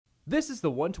This is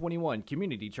the 121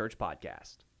 Community Church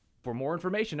Podcast. For more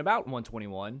information about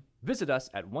 121, visit us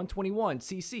at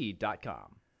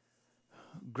 121cc.com.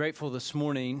 Grateful this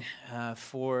morning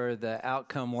for the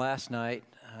outcome last night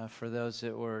for those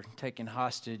that were taken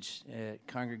hostage at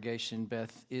Congregation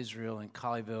Beth Israel in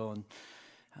Colleyville,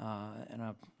 and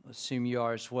I assume you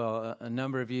are as well. A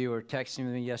number of you were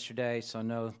texting me yesterday, so I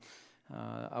know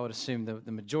I would assume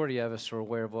the majority of us were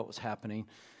aware of what was happening.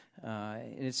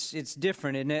 It's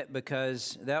different, isn't it?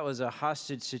 Because that was a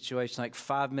hostage situation like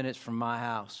 5 minutes from my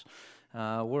house.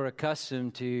 We're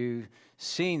accustomed to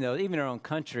seeing those, even in our own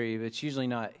country, but it's usually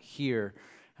not here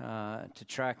to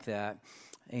track that.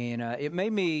 And it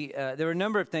made me, there were a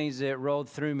number of things that rolled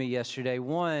through me yesterday.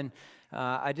 One,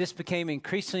 I just became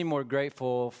increasingly more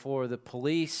grateful for the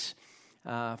police,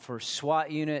 for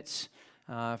SWAT units,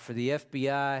 for the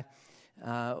FBI.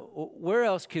 Where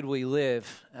else could we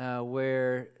live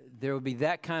where there would be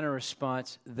that kind of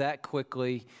response that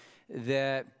quickly,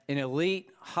 that an elite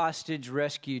hostage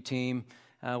rescue team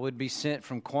would be sent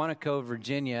from Quantico,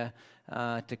 Virginia,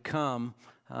 to come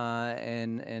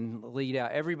and lead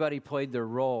out. Everybody played their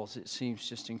roles, it seems,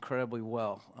 just incredibly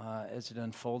well as it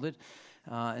unfolded.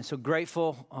 And so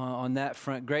grateful on that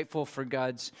front, grateful for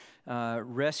God's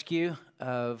rescue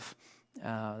of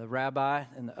the rabbi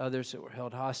and the others that were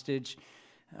held hostage.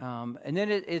 And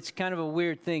then it's kind of a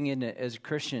weird thing, isn't it, as a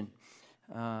Christian?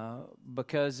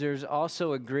 Because there's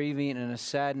also a grieving and a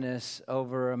sadness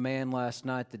over a man last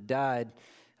night that died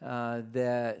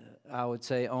that I would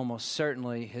say almost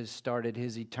certainly has started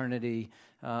his eternity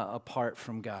apart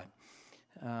from God.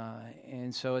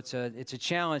 And so it's a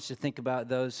challenge to think about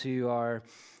those who are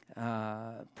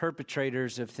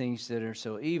perpetrators of things that are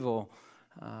so evil,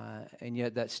 and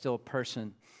yet that's still a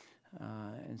person.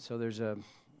 And so there's a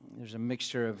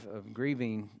mixture of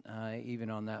grieving even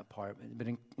on that part, but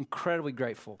incredibly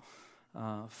grateful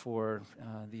for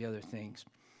the other things.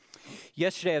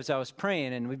 Yesterday, as I was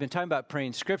praying, and we've been talking about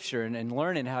praying Scripture and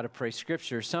learning how to pray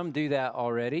Scripture. Some do that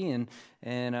already, and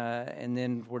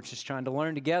then we're just trying to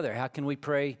learn together. How can we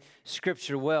pray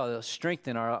Scripture well? It'll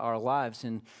strengthen our lives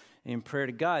in prayer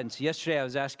to God. And so yesterday, I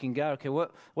was asking God, okay,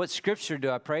 what Scripture do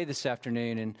I pray this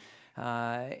afternoon?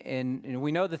 And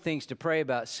we know the things to pray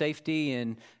about: safety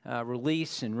and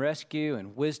release and rescue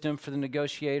and wisdom for the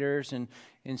negotiators and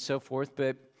so forth.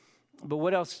 But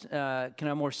what else can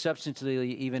I more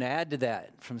substantively even add to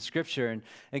that from Scripture?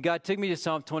 And God took me to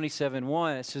Psalm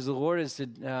 27:1. It says, "The Lord is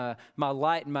my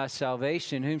light and my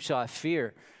salvation. Whom shall I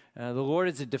fear? The Lord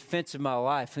is the defense of my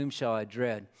life. Whom shall I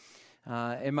dread?"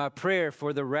 And my prayer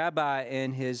for the rabbi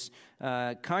and his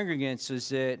congregants was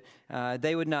that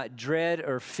they would not dread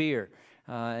or fear,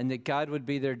 and that God would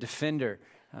be their defender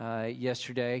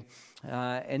yesterday.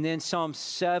 And then Psalm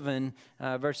 7,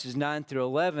 verses 9 through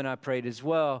 11, I prayed as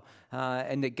well,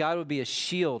 and that God would be a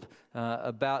shield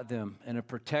about them and a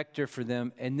protector for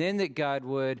them, and then that God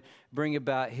would bring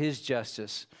about His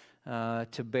justice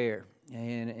to bear.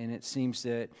 And it seems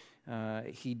that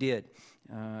He did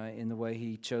in the way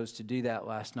He chose to do that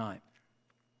last night.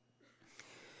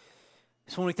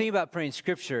 So when we think about praying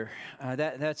Scripture,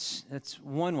 that's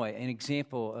one way, an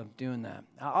example of doing that.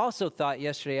 I also thought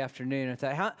yesterday afternoon, I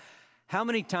thought, how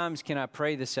many times can I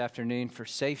pray this afternoon for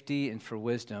safety and for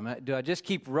wisdom? Do I just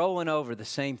keep rolling over the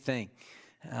same thing?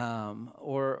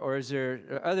 Or is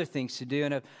there other things to do?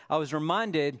 And I was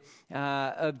reminded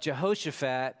of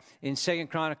Jehoshaphat in 2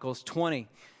 Chronicles 20.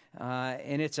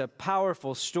 And it's a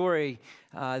powerful story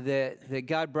that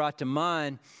God brought to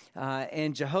mind.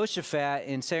 And Jehoshaphat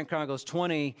in 2 Chronicles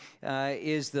 20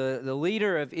 is the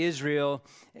leader of Israel,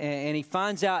 and he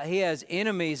finds out he has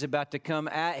enemies about to come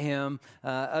at him,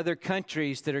 other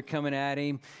countries that are coming at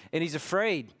him, and he's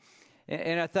afraid.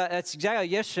 And I thought that's exactly how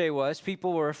yesterday was.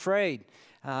 People were afraid.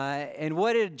 And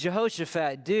what did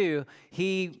Jehoshaphat do?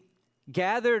 He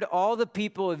gathered all the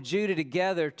people of Judah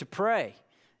together to pray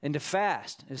and to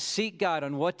fast, and seek God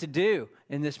on what to do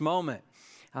in this moment.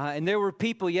 And there were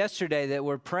people yesterday that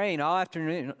were praying all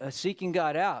afternoon, seeking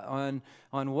God out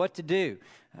on what to do.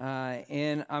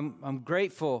 And I'm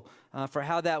grateful for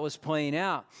how that was playing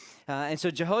out. And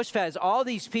so Jehoshaphat has all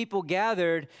these people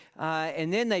gathered,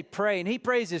 and then they pray. And he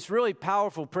prays this really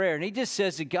powerful prayer. And he just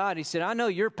says to God, he said, "I know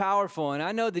you're powerful, and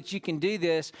I know that you can do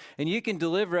this, and you can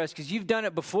deliver us because you've done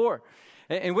it before."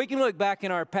 And we can look back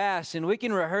in our past and we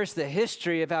can rehearse the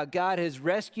history of how God has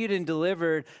rescued and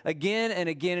delivered again and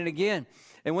again and again.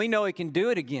 And we know He can do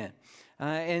it again.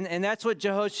 And that's what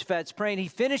Jehoshaphat's praying. He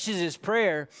finishes his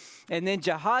prayer, and then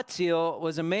Jehaziel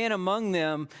was a man among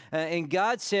them. And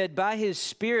God said by His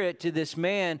Spirit to this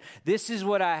man, "This is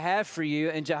what I have for you."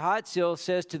 And Jehaziel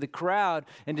says to the crowd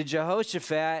and to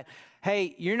Jehoshaphat,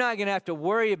 hey, you're not going to have to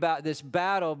worry about this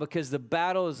battle because the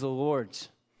battle is the Lord's.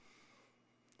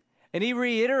 And he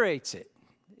reiterates it.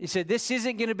 He said, this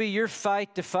isn't going to be your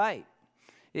fight to fight.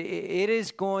 It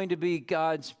is going to be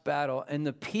God's battle. And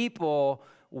the people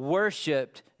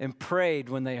worshiped and prayed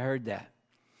when they heard that.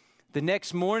 The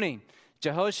next morning,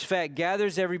 Jehoshaphat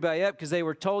gathers everybody up because they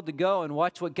were told to go and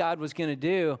watch what God was going to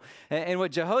do. And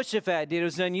what Jehoshaphat did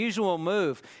was an unusual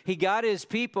move. He got his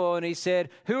people and he said,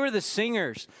 who are the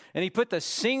singers? And he put the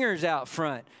singers out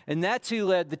front. And that's who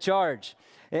led the charge.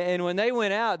 And when they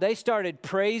went out, they started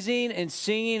praising and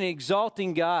singing and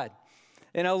exalting God.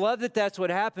 And I love that that's what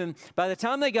happened. By the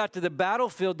time they got to the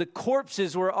battlefield, the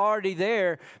corpses were already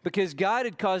there because God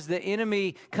had caused the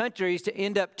enemy countries to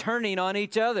end up turning on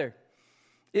each other.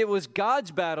 It was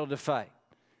God's battle to fight.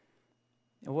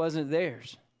 It wasn't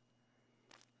theirs.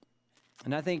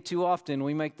 And I think too often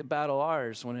we make the battle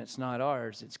ours when it's not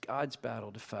ours. It's God's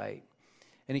battle to fight.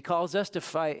 And he calls us to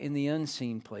fight in the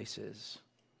unseen places,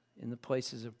 in the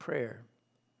places of prayer.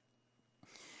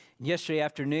 Yesterday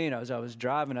afternoon, as I was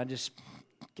driving, I just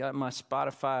got my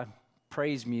Spotify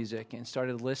praise music and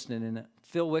started listening. And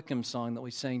Phil Wickham's song that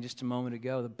we sang just a moment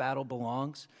ago, The Battle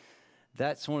Belongs,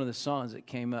 that's one of the songs that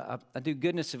came up. I do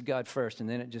Goodness of God first, and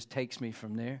then it just takes me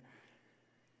from there.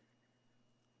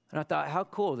 And I thought, how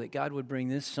cool that God would bring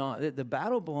this song. The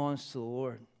battle belongs to the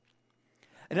Lord.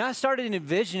 And I started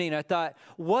envisioning, I thought,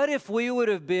 what if we would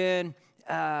have been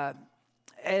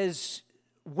as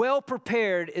well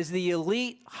prepared as the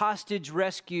elite hostage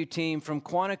rescue team from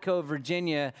Quantico,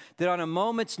 Virginia, that on a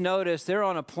moment's notice, they're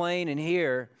on a plane and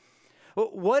here.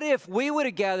 What if we would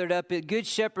have gathered up at Good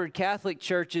Shepherd Catholic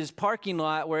Church's parking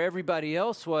lot where everybody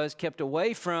else was, kept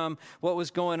away from what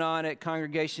was going on at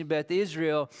Congregation Beth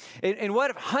Israel? And what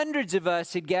if hundreds of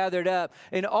us had gathered up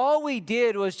and all we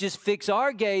did was just fix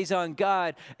our gaze on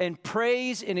God and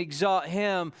praise and exalt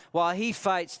Him while He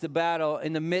fights the battle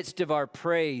in the midst of our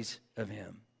praise of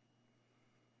Him?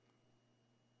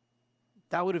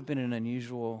 That would have been an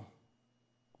unusual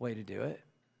way to do it.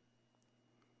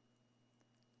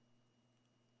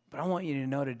 But I want you to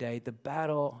know today, the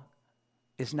battle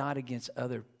is not against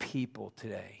other people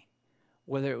today.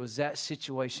 Whether it was that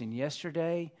situation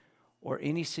yesterday or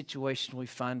any situation we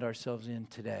find ourselves in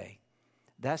today.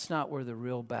 That's not where the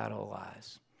real battle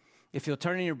lies. If you'll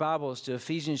turn in your Bibles to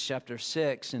Ephesians chapter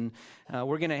 6, and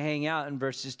we're going to hang out in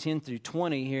verses 10 through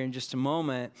 20 here in just a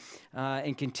moment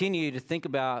and continue to think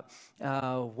about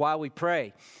why we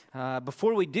pray.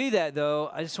 Before we do that,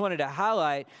 though, I just wanted to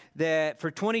highlight that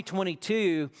for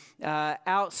 2022,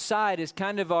 outside is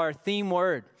kind of our theme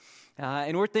word.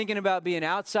 And we're thinking about being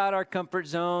outside our comfort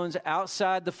zones,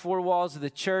 outside the four walls of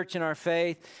the church and our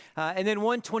faith. And then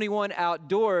 121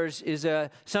 Outdoors is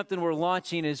something we're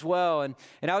launching as well. And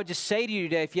I would just say to you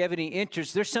today, if you have any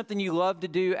interest, there's something you love to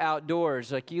do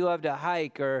outdoors. Like you love to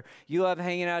hike, or you love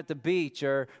hanging out at the beach,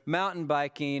 or mountain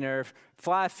biking, or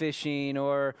fly fishing,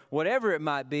 or whatever it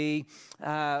might be.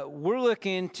 We're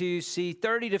looking to see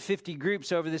 30 to 50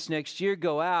 groups over this next year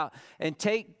go out and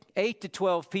take 8 to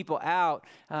 12 people out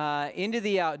into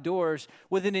the outdoors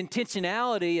with an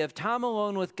intentionality of time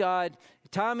alone with God,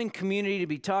 time in community to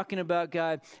be talking about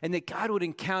God, and that God would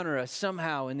encounter us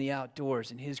somehow in the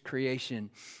outdoors in His creation.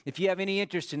 If you have any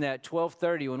interest in that,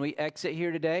 12:30 when we exit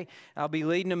here today, I'll be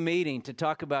leading a meeting to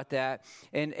talk about that.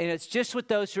 And it's just with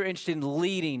those who are interested in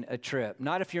leading a trip,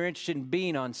 not if you're interested in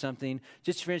being on something,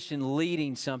 just if you're interested in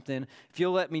leading something. If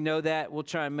you'll let me know that, we'll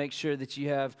try and make sure that you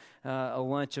have a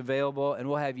lunch available, and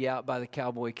we'll have you out by the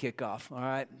Cowboy kickoff, all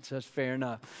right? So that's fair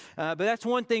enough. But that's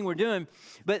one thing we're doing.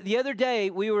 But the other day,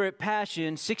 we were at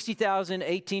Passion, 60,000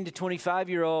 18 to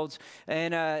 25-year-olds,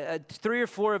 and 3 or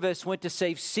 4 of us went to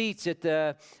save seats at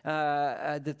the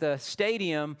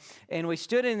stadium, and we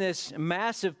stood in this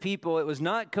mass of people. It was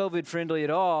not COVID-friendly at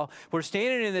all. We're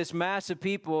standing in this mass of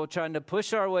people trying to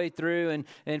push our way through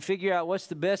and figure out what's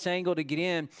the best angle to get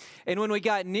in. And when we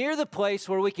got near the place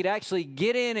where we could actually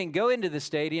get in and go into the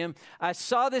stadium, I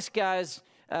saw this guy's,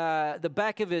 the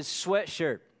back of his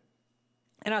sweatshirt.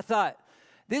 And I thought,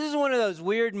 this is one of those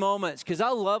weird moments because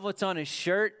I love what's on his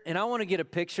shirt and I want to get a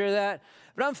picture of that.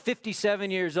 But I'm 57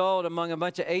 years old among a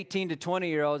bunch of 18 to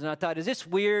 20-year-olds. And I thought, is this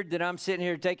weird that I'm sitting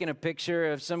here taking a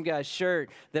picture of some guy's shirt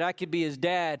that I could be his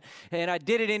dad? And I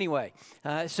did it anyway.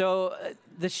 So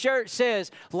the shirt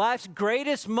says, life's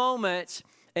greatest moments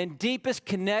and deepest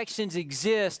connections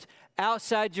exist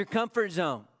outside your comfort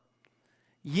zone.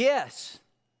 Yes,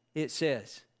 it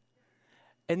says.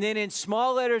 And then in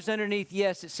small letters underneath,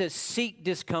 yes, it says seek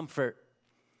discomfort.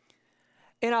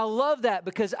 And I love that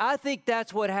because I think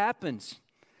that's what happens.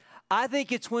 I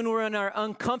think it's when we're in our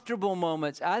uncomfortable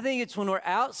moments. I think it's when we're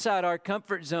outside our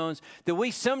comfort zones that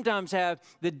we sometimes have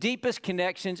the deepest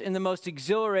connections and the most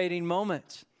exhilarating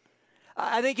moments.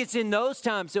 I think it's in those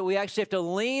times that we actually have to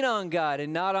lean on God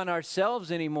and not on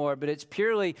ourselves anymore, but it's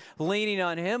purely leaning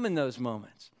on Him in those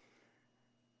moments.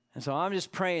 And so I'm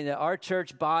just praying that our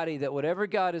church body, that whatever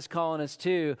God is calling us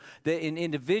to, that in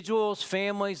individuals,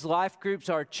 families, life groups,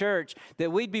 our church,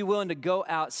 that we'd be willing to go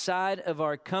outside of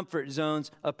our comfort zones,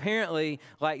 apparently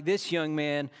like this young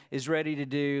man is ready to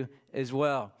do as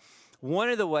well. One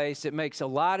of the ways that makes a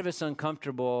lot of us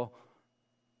uncomfortable,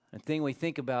 a thing we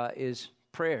think about, is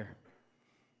prayer.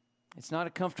 It's not a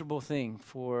comfortable thing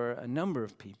for a number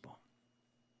of people.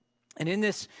 And in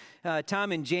this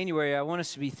time in January, I want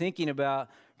us to be thinking about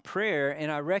prayer,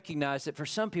 and I recognize that for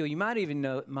some people, you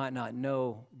might not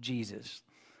know Jesus.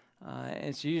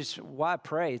 And so why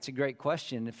pray? It's a great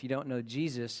question. If you don't know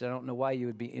Jesus, I don't know why you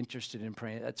would be interested in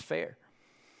praying. That's fair.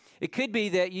 It could be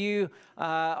that you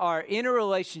are in a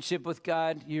relationship with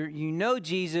God, you know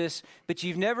Jesus, but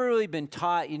you've never really been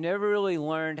taught, you never really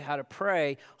learned how to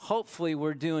pray. Hopefully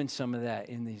we're doing some of that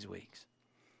in these weeks.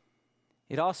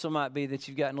 It also might be that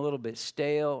you've gotten a little bit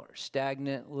stale or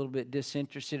stagnant, a little bit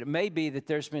disinterested. It may be that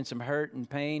there's been some hurt and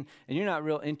pain, and you're not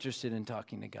real interested in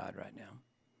talking to God right now.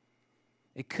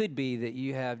 It could be that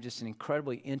you have just an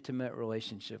incredibly intimate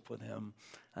relationship with Him,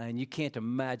 and you can't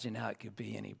imagine how it could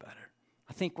be any better.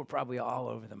 I think we're probably all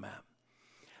over the map.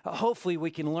 Hopefully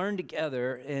we can learn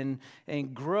together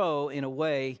and grow in a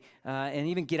way and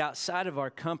even get outside of our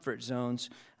comfort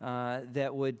zones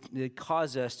that would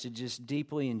cause us to just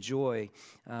deeply enjoy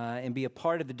and be a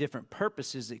part of the different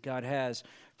purposes that God has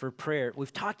for prayer.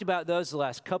 We've talked about those the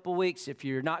last couple weeks. If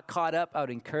you're not caught up, I would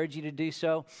encourage you to do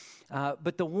so.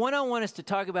 But the one I want us to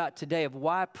talk about today of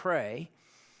why pray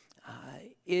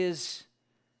is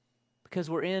because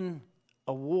we're in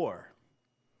a war.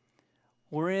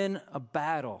 We're in a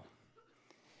battle.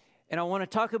 And I want to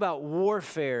talk about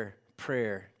warfare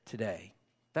prayer today.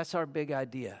 That's our big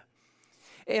idea.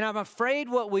 And I'm afraid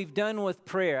what we've done with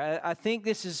prayer, I think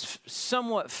this is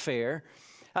somewhat fair.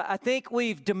 I think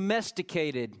we've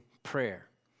domesticated prayer.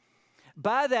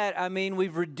 By that, I mean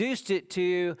we've reduced it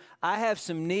to, I have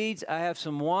some needs, I have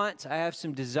some wants, I have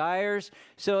some desires.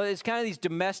 So it's kind of these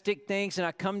domestic things, and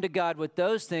I come to God with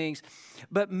those things.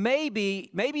 But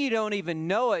maybe you don't even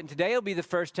know it, and today will be the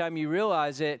first time you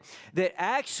realize it, that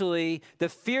actually the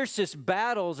fiercest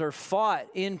battles are fought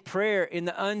in prayer in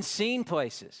the unseen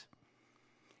places.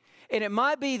 And it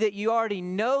might be that you already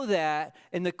know that,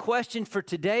 and the question for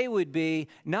today would be,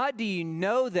 not do you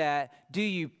know that, do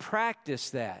you practice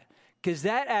that? Because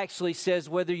that actually says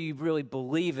whether you really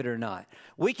believe it or not.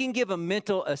 We can give a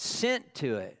mental assent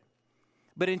to it,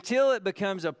 but until it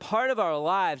becomes a part of our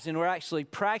lives and we're actually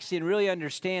practicing and really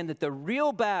understand that the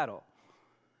real battle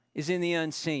is in the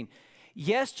unseen.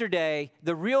 Yesterday,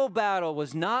 the real battle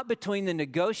was not between the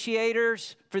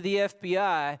negotiators for the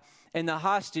FBI and the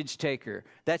hostage taker.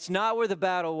 That's not where the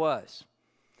battle was.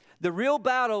 The real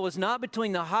battle was not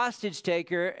between the hostage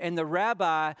taker and the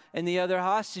rabbi and the other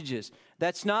hostages.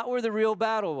 That's not where the real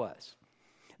battle was.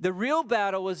 The real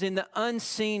battle was in the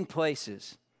unseen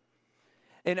places.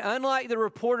 And unlike the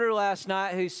reporter last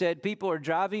night who said people are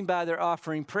driving by, they're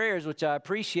offering prayers, which I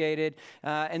appreciated,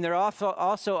 and they're also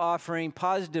offering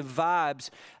positive vibes,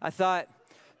 I thought,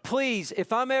 please,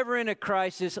 if I'm ever in a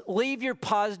crisis, leave your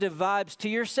positive vibes to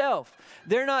yourself.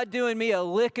 They're not doing me a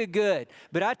lick of good.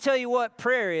 But I tell you what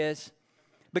prayer is,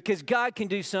 because God can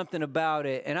do something about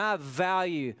it. And I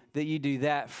value that you do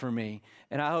that for me.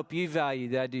 And I hope you value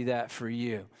that I do that for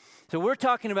you. So we're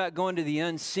talking about going to the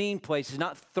unseen places,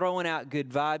 not throwing out good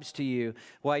vibes to you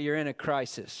while you're in a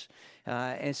crisis.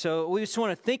 And so we just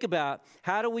want to think about,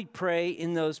 how do we pray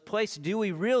in those places? Do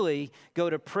we really go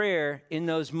to prayer in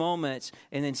those moments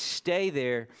and then stay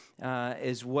there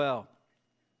as well?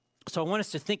 So I want us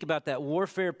to think about that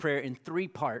warfare prayer in three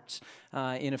parts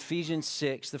in Ephesians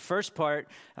 6. The first part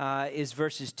is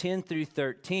verses 10 through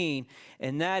 13,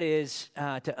 and that is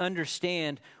to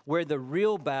understand where the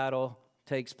real battle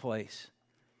takes place.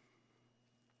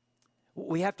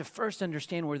 We have to first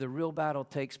understand where the real battle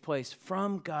takes place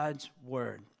from God's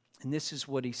word. And this is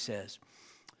what he says.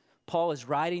 Paul is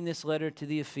writing this letter to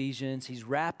the Ephesians. He's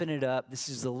wrapping it up. This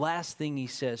is the last thing he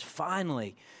says.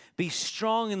 Finally, be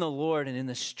strong in the Lord and in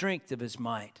the strength of his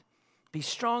might. Be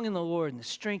strong in the Lord and the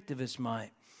strength of his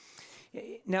might.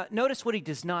 Now, notice what he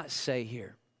does not say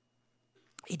here.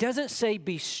 He doesn't say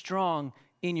be strong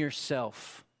in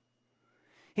yourself.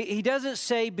 He doesn't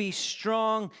say be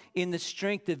strong in the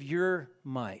strength of your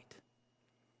might.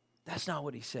 That's not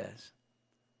what he says.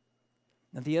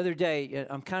 Now, the other day,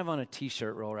 I'm kind of on a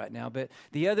T-shirt roll right now, but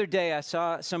the other day I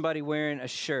saw somebody wearing a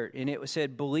shirt, and it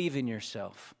said, "Believe in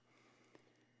yourself."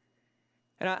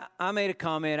 And I made a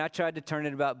comment. I tried to turn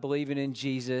it about believing in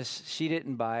Jesus. She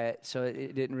didn't buy it, so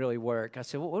it didn't really work. I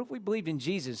said, "Well, what if we believed in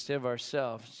Jesus instead of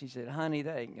ourselves?" She said, "Honey,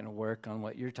 that ain't going to work on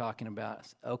what you're talking about." I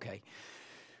said, "Okay."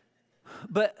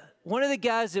 But one of the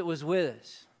guys that was with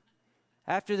us,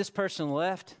 after this person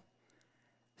left,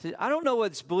 said, "I don't know what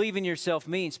this believe in yourself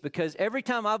means, because every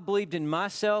time I've believed in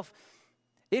myself,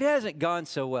 it hasn't gone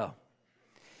so well."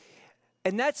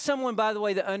 And that's someone, by the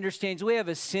way, that understands we have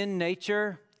a sin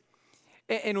nature.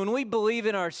 And when we believe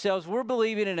in ourselves, we're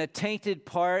believing in a tainted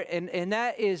part, and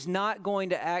that is not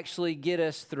going to actually get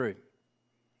us through.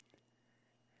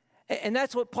 And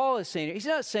that's what Paul is saying. He's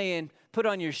not saying, put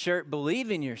on your shirt,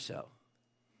 believe in yourself.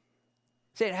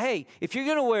 He's saying, hey, if you're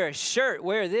going to wear a shirt,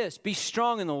 wear this. Be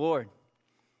strong in the Lord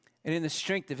and in the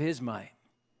strength of his might.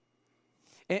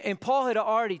 And Paul had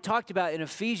already talked about in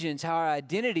Ephesians how our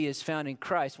identity is found in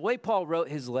Christ. The way Paul wrote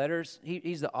his letters,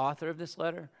 he's the author of this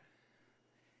letter.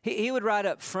 He would write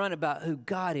up front about who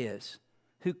God is,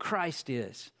 who Christ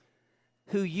is,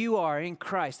 who you are in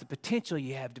Christ, the potential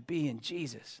you have to be in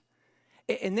Jesus.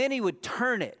 And then he would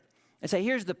turn it and say,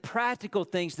 here's the practical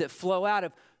things that flow out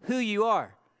of who you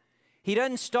are. He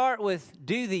doesn't start with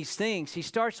do these things. He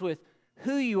starts with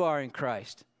who you are in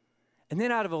Christ. And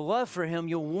then out of a love for him,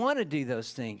 you'll want to do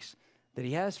those things that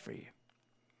he has for you.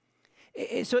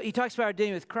 So he talks about our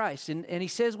dealing with Christ, and he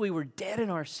says we were dead in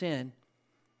our sin,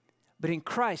 but in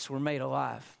Christ we're made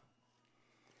alive.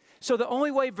 So the only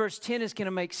way verse 10 is going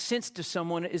to make sense to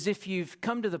someone is if you've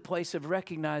come to the place of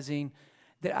recognizing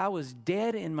that I was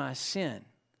dead in my sin,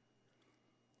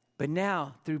 but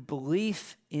now through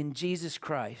belief in Jesus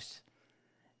Christ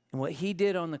and what he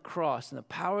did on the cross and the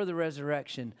power of the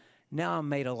resurrection, now I'm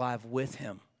made alive with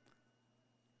him.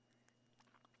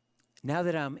 Now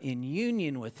that I'm in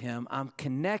union with him, I'm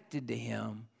connected to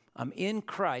him, I'm in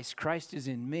Christ, Christ is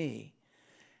in me.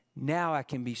 Now I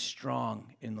can be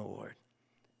strong in the Lord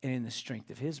and in the strength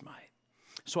of his might.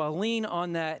 So I lean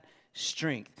on that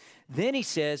strength. Then he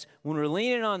says, when we're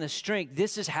leaning on the strength,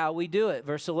 this is how we do it.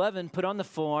 Verse 11, put on the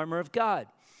full armor of God.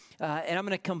 And I'm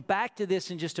going to come back to this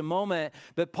in just a moment,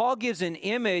 but Paul gives an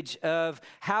image of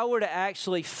how we're to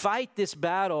actually fight this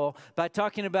battle by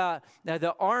talking about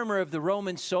the armor of the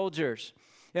Roman soldiers.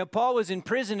 Now, Paul was in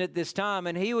prison at this time,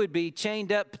 and he would be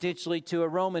chained up potentially to a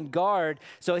Roman guard.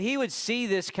 So he would see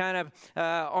this kind of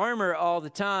armor all the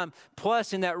time.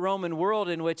 Plus, in that Roman world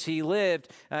in which he lived,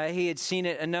 he had seen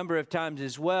it a number of times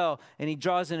as well. And he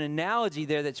draws an analogy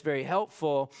there that's very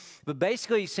helpful. But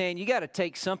basically, he's saying you got to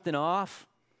take something off,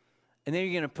 and then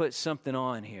you're going to put something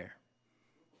on here.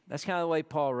 That's kind of the way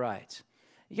Paul writes.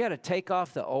 You got to take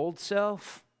off the old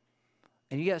self,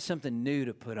 and you got something new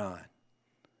to put on.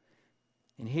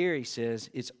 And here he says,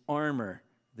 it's armor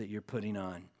that you're putting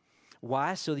on.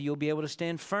 Why? So that you'll be able to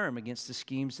stand firm against the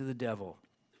schemes of the devil.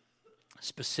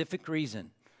 Specific reason.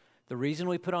 The reason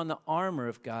we put on the armor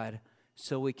of God,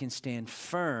 so we can stand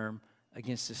firm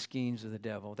against the schemes of the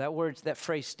devil. That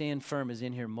phrase, stand firm, is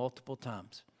in here multiple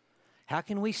times. How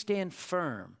can we stand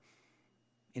firm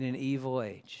in an evil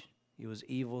age? It was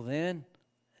evil then,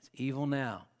 it's evil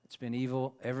now. It's been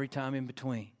evil every time in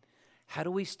between. How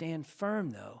do we stand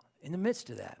firm, though? In the midst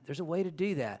of that, there's a way to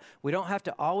do that. We don't have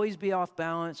to always be off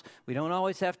balance. We don't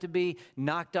always have to be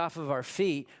knocked off of our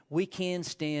feet. We can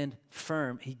stand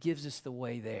firm. He gives us the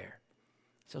way there.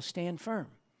 So stand firm.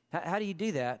 How do you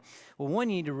do that? Well, one,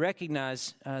 you need to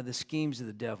recognize the schemes of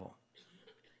the devil.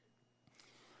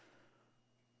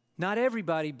 Not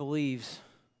everybody believes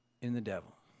in the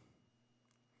devil.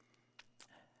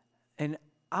 And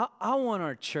I want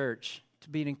our church to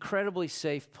be an incredibly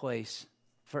safe place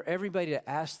for everybody to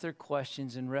ask their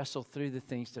questions and wrestle through the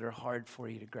things that are hard for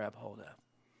you to grab hold of.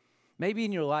 Maybe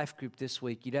in your life group this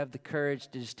week, you'd have the courage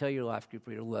to just tell your life group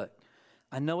leader, look,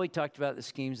 I know we talked about the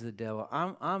schemes of the devil.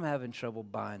 I'm having trouble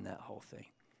buying that whole thing.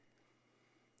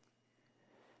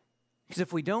 Because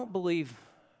if we don't believe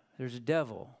there's a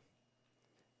devil,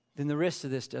 then the rest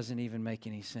of this doesn't even make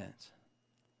any sense.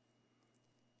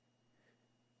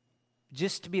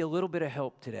 Just to be a little bit of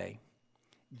help today,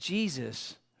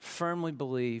 Jesus firmly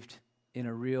believed in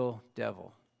a real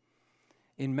devil.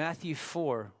 In Matthew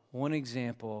 4, one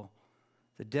example,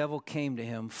 the devil came to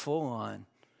him full on,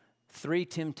 3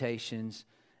 temptations.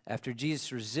 After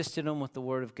Jesus resisted him with the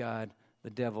word of God, the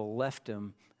devil left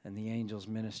him and the angels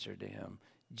ministered to him.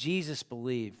 Jesus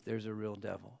believed there's a real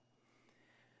devil.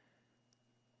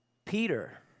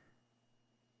 Peter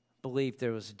believed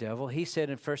there was a devil. He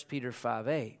said in 1 Peter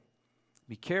 5:8,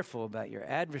 Be careful about your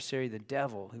adversary, the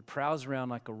devil, who prowls around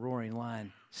like a roaring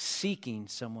lion, seeking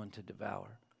someone to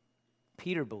devour.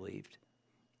 Peter believed.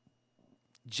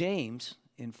 James,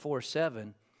 in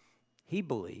 4:7, he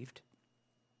believed.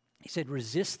 He said,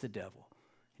 resist the devil,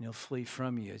 and he'll flee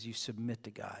from you as you submit to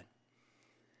God.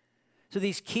 So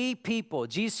these key people,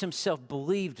 Jesus himself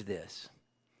believed this.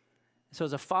 So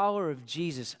as a follower of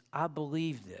Jesus, I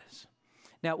believe this.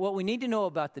 Now, what we need to know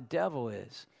about the devil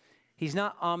is he's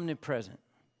not omnipresent.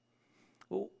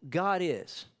 Well, God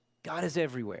is. God is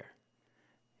everywhere.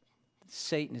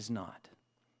 Satan is not.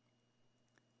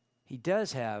 He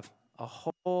does have a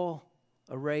whole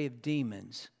array of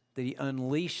demons that he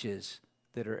unleashes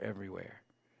that are everywhere.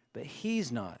 But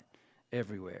he's not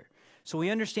everywhere. So we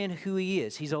understand who he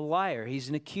is. He's a liar. He's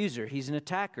an accuser. He's an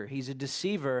attacker. He's a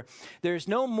deceiver. There's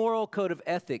no moral code of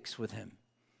ethics with him.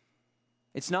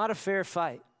 It's not a fair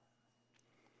fight.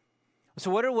 So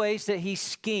what are ways that he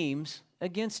schemes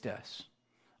against us?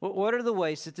 What are the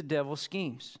ways that the devil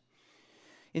schemes?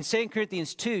 In 2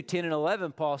 Corinthians 2:10 and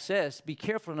 11, Paul says, be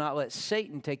careful not to let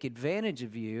Satan take advantage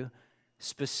of you,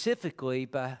 specifically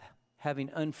by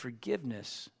having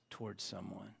unforgiveness towards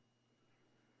someone.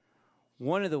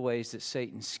 One of the ways that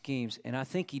Satan schemes, and I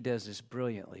think he does this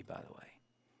brilliantly, by the way,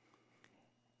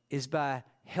 is by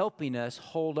helping us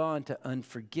hold on to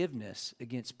unforgiveness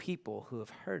against people who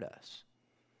have hurt us.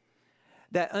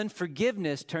 That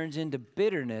unforgiveness turns into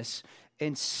bitterness,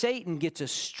 and Satan gets a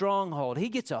stronghold. He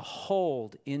gets a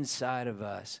hold inside of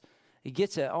us. He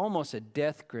gets almost a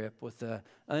death grip with the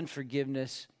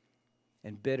unforgiveness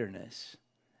and bitterness,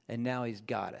 and now he's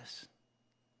got us.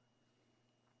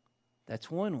 That's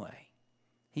one way.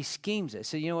 He schemes it.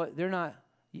 So you know what?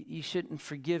 You shouldn't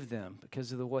forgive them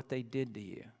because of what they did to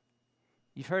you.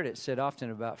 You've heard it said often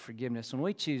about forgiveness. When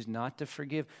we choose not to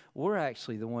forgive, we're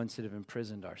actually the ones that have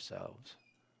imprisoned ourselves,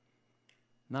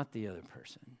 not the other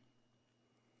person.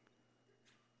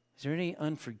 Is there any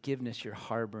unforgiveness you're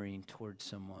harboring towards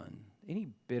someone? Any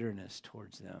bitterness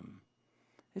towards them?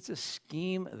 It's a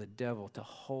scheme of the devil to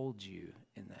hold you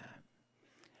in that.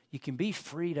 You can be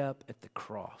freed up at the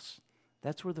cross.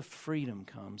 That's where the freedom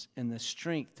comes and the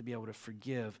strength to be able to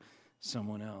forgive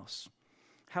someone else.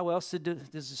 How else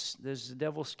does the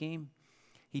devil scheme?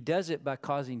 He does it by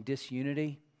causing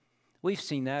disunity. We've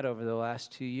seen that over the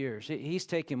last 2 years. He's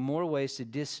taken more ways to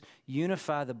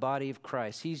disunify the body of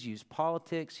Christ. He's used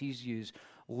politics. He's used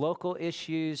local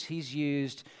issues. He's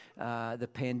used the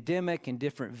pandemic and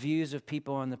different views of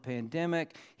people on the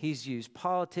pandemic. He's used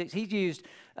politics. He's used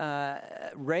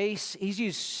race. He's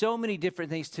used so many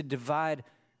different things to divide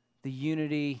the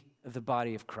unity of the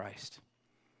body of Christ.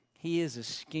 He is a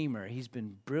schemer. He's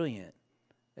been brilliant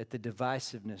at the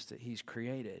divisiveness that he's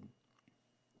created.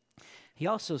 He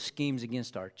also schemes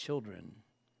against our children,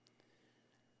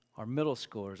 our middle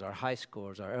schoolers, our high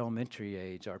schoolers, our elementary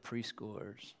age, our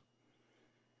preschoolers.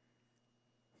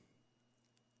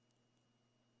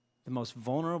 The most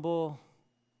vulnerable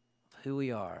of who we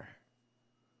are.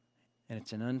 And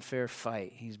it's an unfair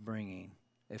fight he's bringing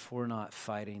if we're not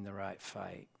fighting the right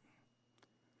fight.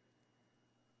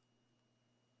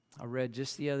 I read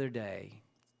just the other day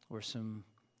where some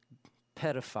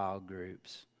pedophile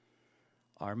groups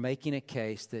are making a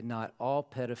case that not all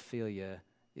pedophilia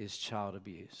is child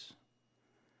abuse.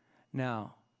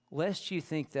 Now, lest you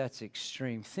think that's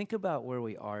extreme, think about where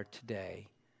we are today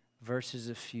versus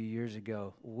a few years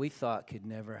ago we thought could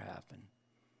never happen.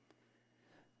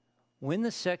 When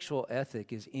the sexual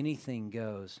ethic is anything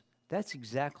goes, that's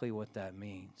exactly what that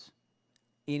means.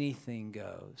 Anything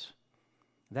goes.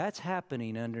 That's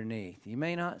happening underneath. You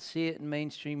may not see it in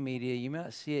mainstream media, you may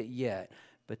not see it yet,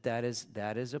 but that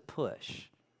is a push.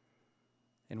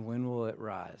 And when will it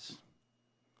rise?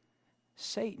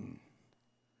 Satan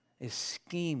is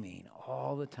scheming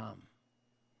all the time.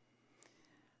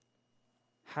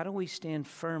 How do we stand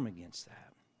firm against that?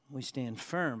 We stand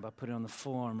firm by putting on the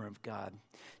full armor of God.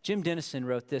 Jim Dennison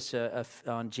wrote this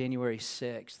on January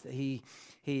 6th.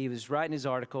 He was writing his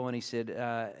article and he said,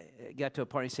 got to a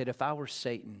part, he said, if I were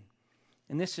Satan,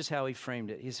 and this is how he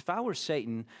framed it. He said, if I were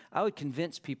Satan, I would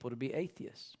convince people to be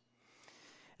atheists.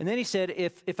 And then he said,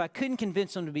 if I couldn't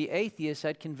convince them to be atheists,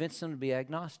 I'd convince them to be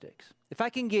agnostics. If I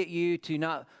can get you to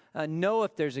not know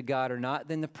if there's a God or not,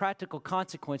 then the practical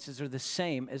consequences are the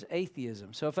same as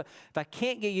atheism. So if I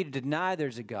can't get you to deny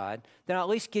there's a God, then I'll at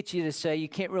least get you to say you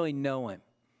can't really know him.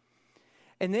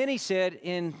 And then he said,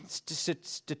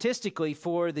 statistically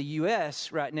for the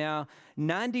U.S. right now,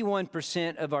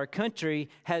 91% of our country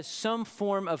has some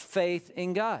form of faith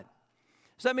in God.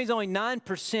 So that means only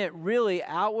 9% really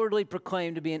outwardly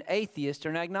proclaim to be an atheist or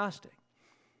an agnostic.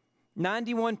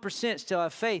 91% still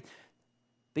have faith.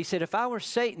 But he said, if I were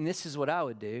Satan, this is what I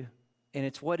would do, and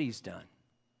it's what he's done.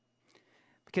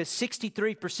 Because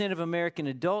 63% of American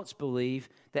adults believe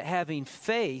that having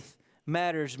faith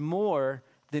matters more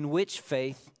than which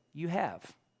faith you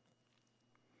have.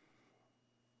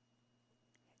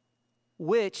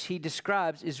 Which he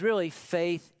describes is really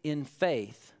faith in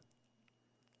faith.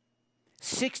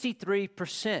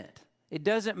 63%. It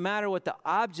doesn't matter what the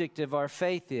object of our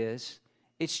faith is.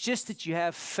 It's just that you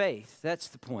have faith. That's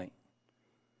the point.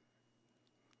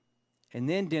 And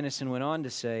then Denison went on to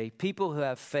say, people who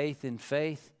have faith in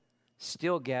faith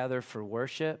still gather for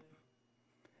worship,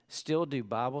 still do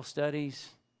Bible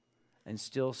studies, and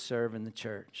still serve in the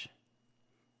church.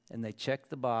 And they check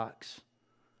the box.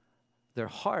 Their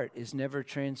heart is never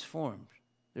transformed.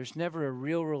 There's never a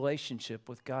real relationship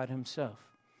with God himself.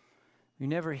 You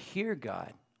never hear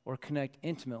God or connect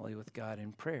intimately with God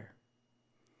in prayer.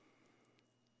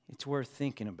 It's worth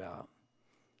thinking about.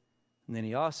 And then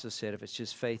he also said if it's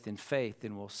just faith in faith,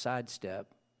 then we'll sidestep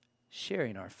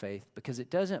sharing our faith, because it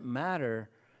doesn't matter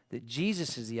that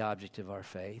Jesus is the object of our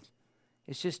faith.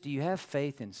 It's just, do you have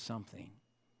faith in something?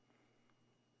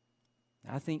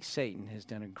 I think Satan has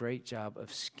done a great job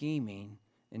of scheming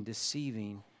and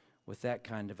deceiving with that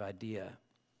kind of idea.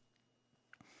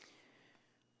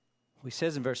 He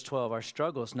says in verse 12, our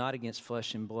struggle is not against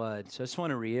flesh and blood. So I just want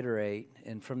to reiterate,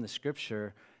 and from the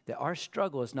scripture, that our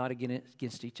struggle is not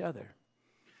against each other.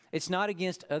 It's not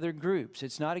against other groups.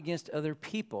 It's not against other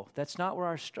people. That's not where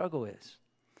our struggle is.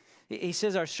 He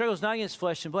says our struggle is not against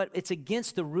flesh and blood. It's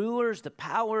against the rulers, the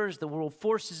powers, the world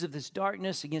forces of this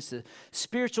darkness, against the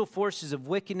spiritual forces of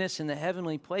wickedness in the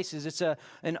heavenly places. It's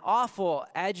an awful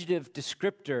adjective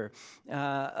descriptor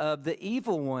of the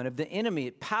evil one, of the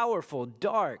enemy, powerful,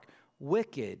 dark,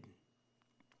 wicked.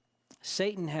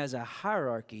 Satan has a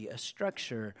hierarchy, a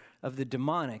structure of the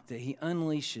demonic that he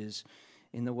unleashes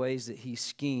in the ways that he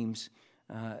schemes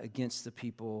against the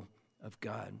people of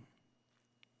God.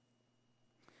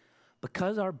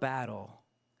 Because our battle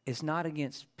is not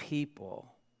against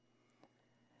people,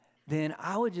 then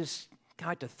I would just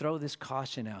like to throw this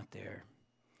caution out there.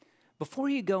 Before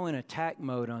you go in attack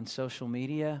mode on social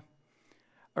media,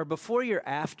 or before you're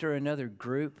after another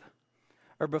group,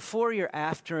 or before you're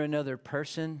after another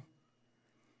person,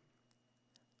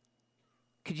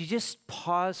 could you just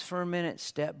pause for a minute,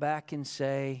 step back and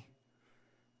say,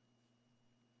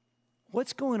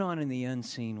 what's going on in the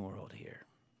unseen world here?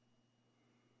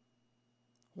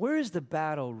 Where is the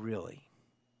battle really?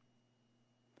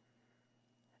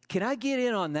 Can I get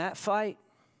in on that fight?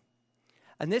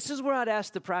 And this is where I'd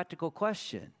ask the practical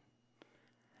question.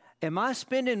 Am I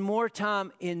spending more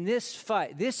time in this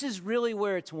fight? This is really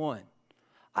where it's won.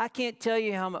 I can't tell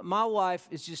you how much. My wife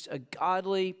is just a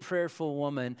godly, prayerful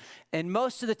woman. And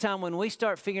most of the time when we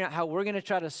start figuring out how we're going to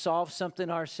try to solve something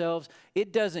ourselves,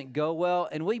 it doesn't go well.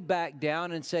 And we back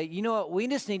down and say, you know what? We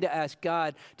just need to ask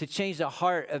God to change the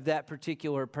heart of that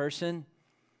particular person.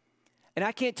 And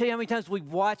I can't tell you how many times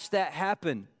we've watched that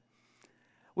happen.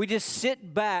 We just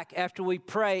sit back after we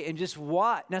pray and just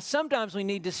watch. Now, sometimes we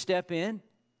need to step in.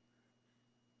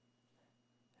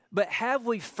 But have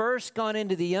we first gone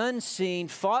into the unseen,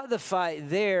 fought the fight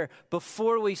there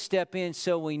before we step in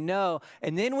so we know?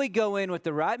 And then we go in with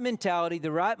the right mentality,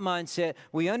 the right mindset.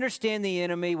 We understand the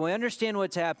enemy. We understand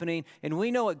what's happening. And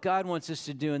we know what God wants us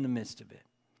to do in the midst of it.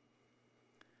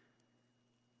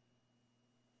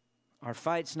 Our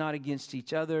fight's not against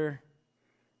each other.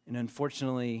 And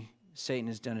unfortunately, Satan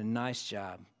has done a nice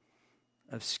job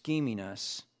of scheming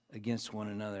us against one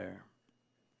another.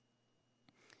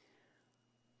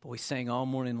 But we sang all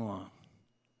morning long,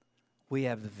 we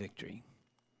have the victory.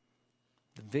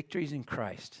 The victory's in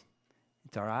Christ.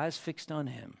 With our eyes fixed on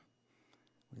him,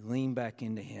 we lean back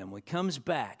into him. We comes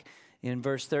back in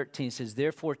verse 13. It says,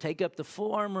 therefore, take up the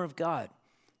full armor of God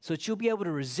so that you'll be able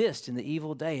to resist in the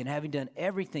evil day. And having done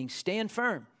everything, stand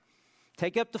firm.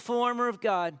 Take up the full armor of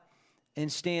God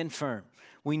and stand firm.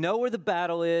 We know where the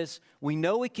battle is. We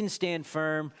know we can stand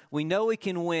firm. We know we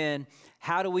can win.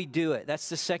 How do we do it? That's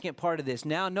the second part of this.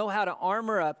 Now know how to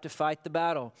armor up to fight the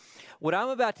battle. What I'm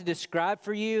about to describe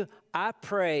for you, I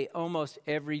pray almost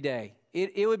every day.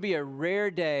 It would be a rare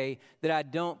day that I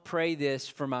don't pray this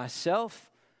for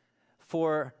myself,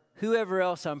 for whoever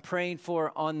else I'm praying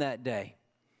for on that day.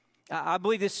 I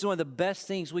believe this is one of the best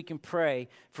things we can pray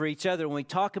for each other when we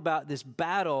talk about this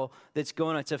battle that's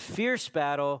going on. It's a fierce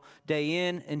battle day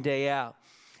in and day out.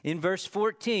 In verse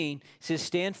 14, it says,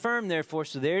 stand firm, therefore.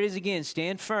 So there it is again,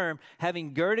 stand firm,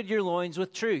 having girded your loins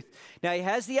with truth. Now, he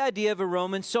has the idea of a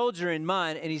Roman soldier in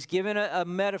mind, and he's given a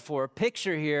metaphor, a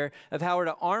picture here of how we're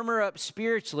to armor up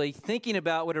spiritually, thinking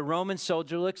about what a Roman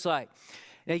soldier looks like.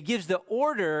 And he gives the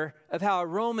order of how a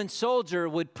Roman soldier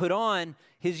would put on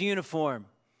his uniform.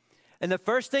 And the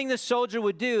first thing the soldier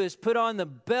would do is put on the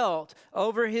belt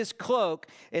over his cloak,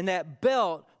 and that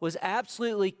belt was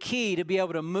absolutely key to be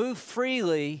able to move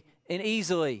freely and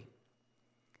easily.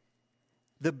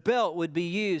 The belt would be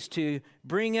used to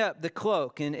bring up the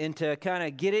cloak and to kind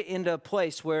of get it into a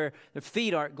place where the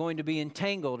feet aren't going to be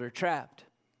entangled or trapped.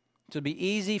 So it'd be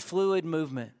easy, fluid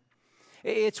movement.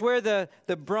 It's where the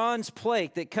bronze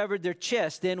plate that covered their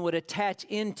chest then would attach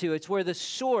into. It's where the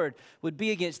sword would be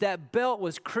against. That belt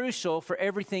was crucial for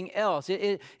everything else.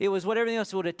 It was what everything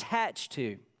else would attach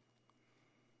to.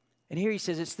 And here he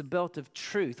says it's the belt of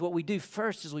truth. What we do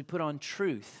first is we put on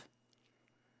truth.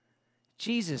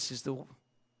 Jesus is the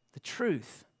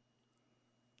truth.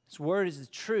 His word is the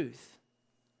truth.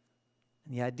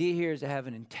 And the idea here is to have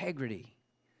an integrity.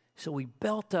 So we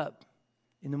belt up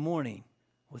in the morning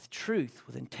with truth,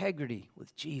 with integrity,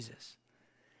 with Jesus.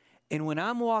 And when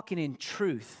I'm walking in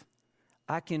truth,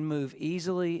 I can move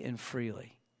easily and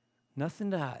freely.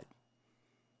 Nothing to hide.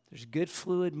 There's good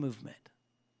fluid movement.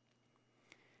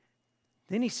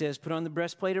 Then he says, put on the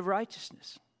breastplate of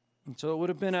righteousness. And so it would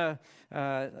have been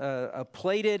a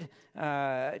plated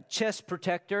chest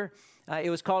protector. It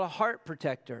was called a heart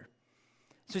protector.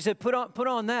 So he said, put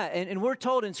on that. And we're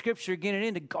told in Scripture again and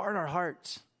again to guard our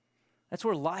hearts. That's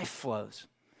where life flows.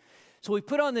 So we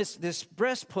put on this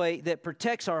breastplate that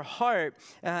protects our heart.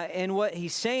 And what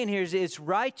he's saying here is it's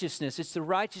righteousness. It's the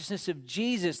righteousness of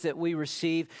Jesus that we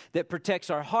receive that protects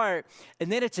our heart.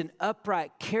 And then it's an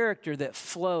upright character that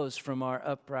flows from our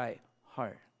upright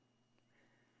heart.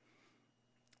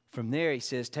 From there, he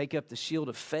says, take up the shield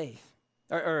of faith,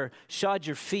 or shod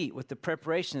your feet with the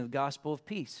preparation of the gospel of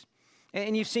peace.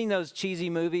 And you've seen those cheesy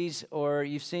movies, or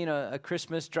you've seen a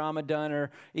Christmas drama done, or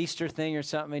Easter thing or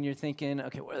something, and you're thinking,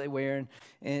 okay, what are they wearing?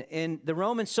 And the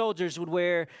Roman soldiers would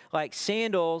wear like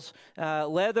sandals,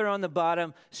 leather on the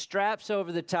bottom, straps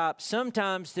over the top.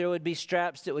 Sometimes there would be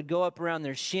straps that would go up around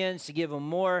their shins to give them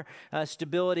more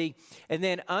stability. And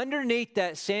then underneath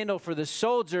that sandal for the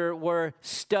soldier were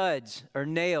studs or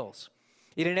nails.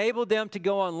 It enabled them to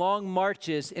go on long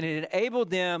marches, and it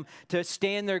enabled them to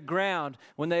stand their ground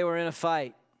when they were in a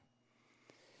fight.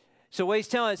 So what he's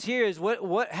telling us here is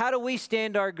how do we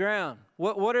stand our ground?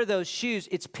 What are those shoes?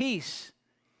 It's peace.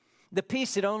 The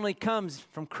peace that only comes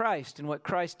from Christ and what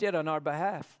Christ did on our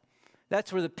behalf.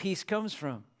 That's where the peace comes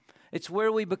from. It's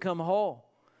where we become whole.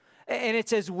 And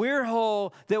it's as we're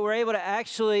whole that we're able to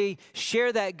actually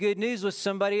share that good news with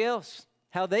somebody else,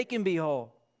 how they can be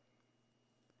whole.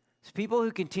 So people who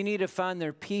continue to find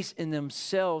their peace in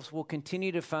themselves will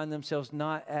continue to find themselves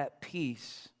not at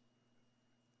peace.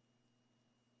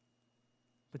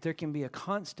 But there can be a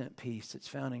constant peace that's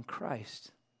found in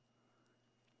Christ.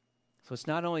 So it's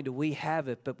not only do we have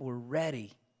it, but we're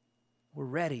ready. We're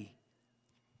ready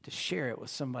to share it with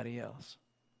somebody else.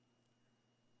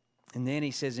 And then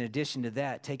he says, in addition to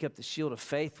that, take up the shield of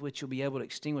faith, which you'll be able to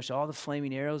extinguish all the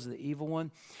flaming arrows of the evil one.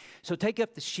 So take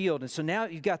up the shield. And so now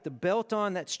you've got the belt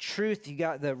on, that's truth. You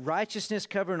got the righteousness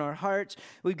covering our hearts.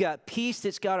 We've got peace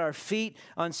that's got our feet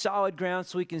on solid ground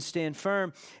so we can stand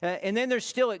firm. And then there's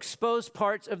still exposed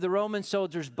parts of the Roman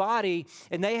soldier's body.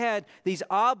 And they had these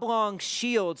oblong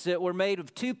shields that were made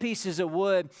of two pieces of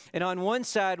wood. And on one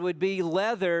side would be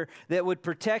leather that would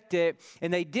protect it.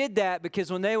 And they did that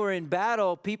because when they were in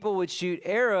battle, people would shoot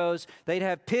arrows. They'd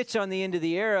have pitch on the end of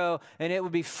the arrow, and it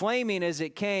would be flaming as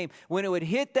it came. When it would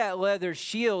hit that leather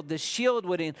shield, the shield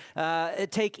would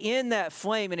take in that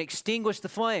flame and extinguish the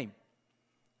flame.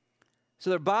 So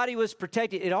their body was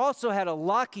protected. It also had a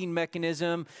locking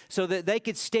mechanism so that they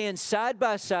could stand side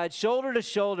by side, shoulder to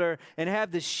shoulder, and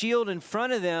have the shield in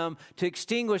front of them to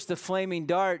extinguish the flaming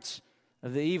darts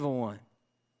of the evil one,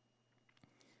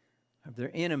 of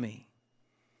their enemy.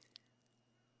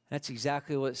 That's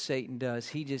exactly what Satan does.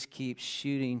 He just keeps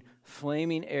shooting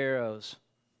flaming arrows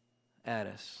at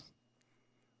us.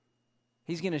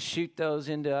 He's going to shoot those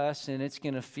into us, and it's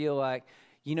going to feel like,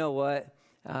 you know what?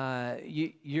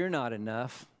 You're not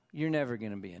enough. You're never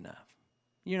going to be enough.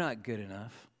 You're not good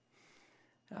enough.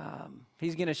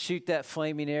 He's going to shoot that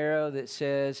flaming arrow that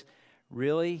says,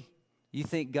 really? You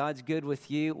think God's good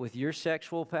with you, with your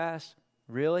sexual past?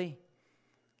 Really?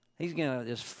 He's going to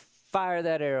just fire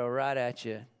that arrow right at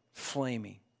you,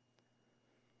 flaming.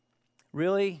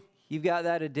 Really? You've got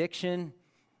that addiction.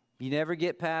 You never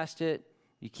get past it.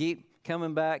 You keep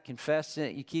coming back, confessing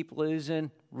it. You keep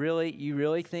losing. Really? You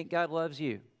really think God loves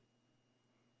you?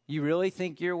 You really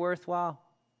think you're worthwhile?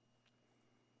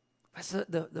 That's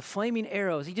the flaming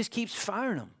arrows. He just keeps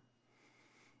firing them.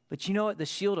 But you know what? The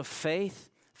shield of faith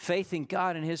faith in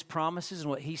God and his promises and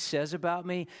what he says about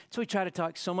me. So we try to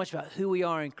talk so much about who we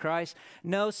are in Christ.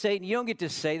 No, Satan, you don't get to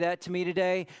say that to me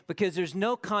today, because there's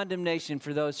no condemnation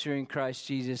for those who are in Christ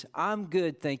Jesus. I'm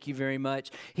good, thank you very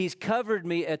much. He's covered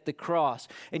me at the cross.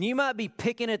 And you might be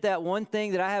picking at that one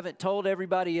thing that I haven't told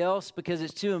everybody else because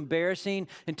it's too embarrassing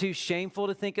and too shameful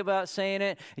to think about saying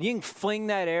it. And you can fling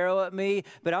that arrow at me,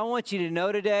 but I want you to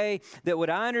know today that what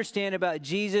I understand about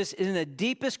Jesus is in the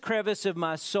deepest crevice of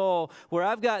my soul, where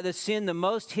I've got the sin the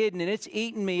most hidden and it's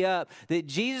eaten me up, that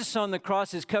Jesus on the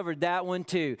cross has covered that one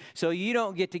too. So you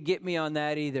don't get to get me on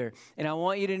that either. And I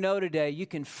want you to know today, you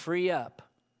can free up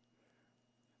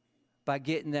by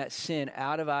getting that sin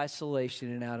out of isolation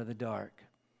and out of the dark.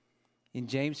 In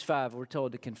James 5, we're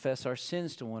told to confess our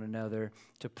sins to one another,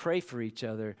 to pray for each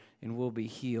other, and we'll be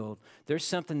healed. There's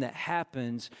something that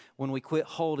happens when we quit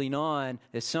holding on,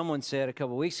 as someone said a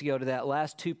couple weeks ago, to that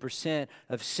last 2%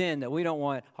 of sin that we don't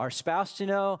want our spouse to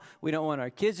know, we don't want our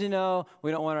kids to know,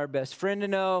 we don't want our best friend to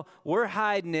know. We're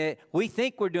hiding it. We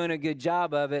think we're doing a good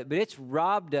job of it, but it's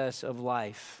robbed us of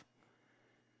life.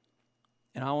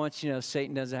 And I want you to know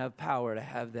Satan doesn't have power to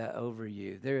have that over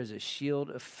you. There is a shield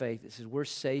of faith that says we're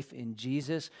safe in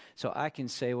Jesus, so I can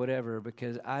say whatever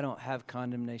because I don't have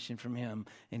condemnation from him,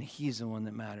 and he's the one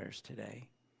that matters today.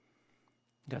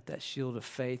 Got that shield of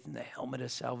faith and the helmet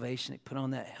of salvation. They put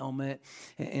on that helmet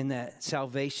and that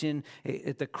salvation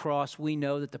at the cross. We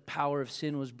know that the power of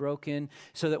sin was broken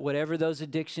so that whatever those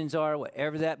addictions are,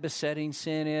 whatever that besetting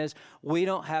sin is, we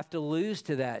don't have to lose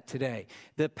to that today.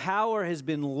 The power has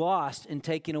been lost and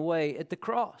taken away at the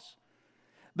cross.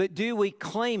 But do we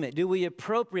claim it? Do we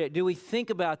appropriate? Do we think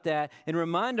about that and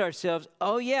remind ourselves,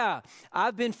 oh yeah,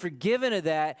 I've been forgiven of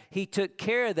that. He took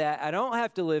care of that. I don't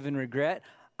have to live in regret.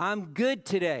 I'm good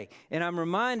today, and I'm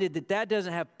reminded that that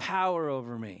doesn't have power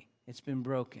over me. It's been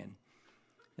broken.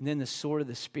 And then the sword of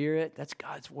the Spirit, that's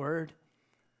God's word.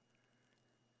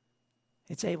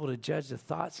 It's able to judge the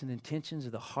thoughts and intentions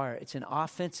of the heart. It's an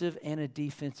offensive and a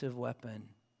defensive weapon.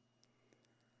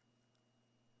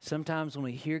 Sometimes when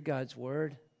we hear God's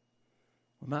word,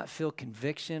 we might feel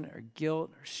conviction or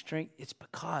guilt or strength. It's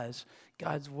because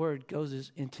God's word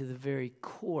goes into the very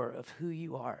core of who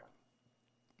you are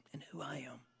and who I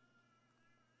am.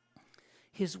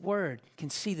 His word can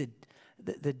see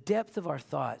the depth of our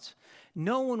thoughts.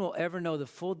 No one will ever know the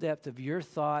full depth of your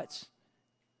thoughts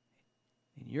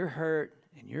and your hurt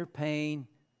and your pain.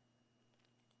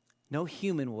 No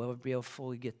human will ever be able to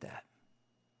fully get that.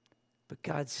 But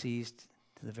God sees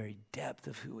to the very depth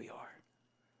of who we are.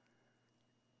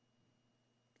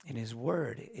 And his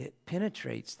word, it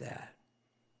penetrates that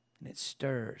and it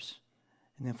stirs.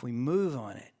 And if we move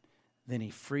on it, then he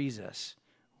frees us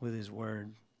with his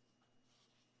word.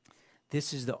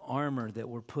 This is the armor that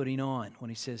we're putting on when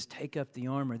he says, take up the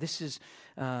armor. This is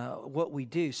what we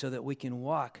do so that we can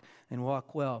walk and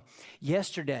walk well.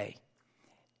 Yesterday,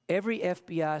 every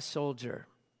FBI soldier,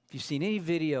 if you've seen any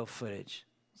video footage,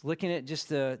 looking at just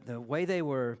the way they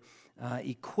were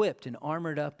equipped and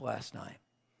armored up last night.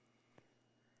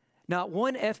 Not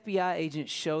one FBI agent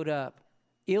showed up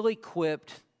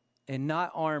ill-equipped and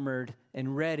not armored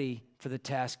and ready for the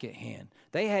task at hand.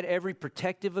 They had every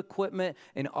protective equipment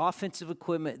and offensive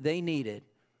equipment they needed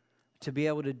to be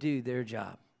able to do their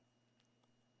job.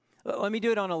 Let me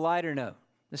do it on a lighter note.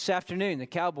 This afternoon, the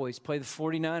Cowboys play the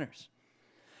 49ers.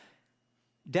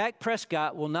 Dak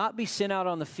Prescott will not be sent out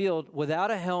on the field without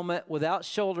a helmet, without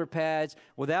shoulder pads,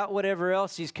 without whatever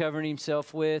else he's covering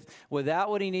himself with,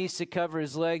 without what he needs to cover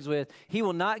his legs with. He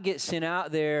will not get sent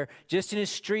out there just in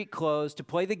his street clothes to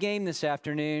play the game this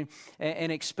afternoon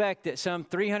and expect that some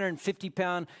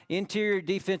 350-pound interior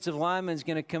defensive lineman is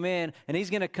going to come in and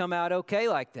he's going to come out okay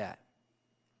like that.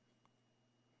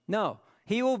 No,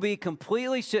 he will be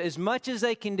completely, as much as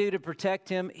they can do to protect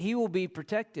him, he will be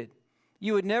protected.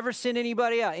 You would never send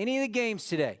anybody out. Any of the games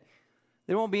today,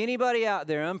 there won't be anybody out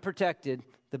there unprotected,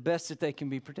 the best that they can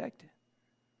be protected.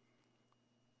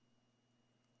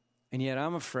 And yet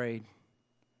I'm afraid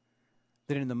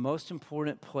that in the most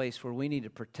important place where we need to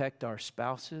protect our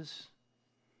spouses,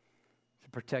 to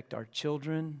protect our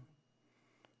children,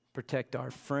 protect our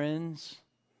friends,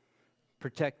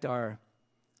 protect our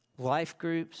life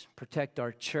groups, protect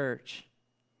our church,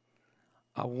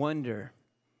 I wonder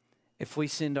if we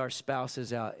send our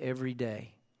spouses out every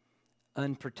day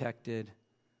unprotected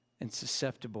and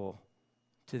susceptible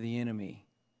to the enemy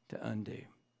to undo.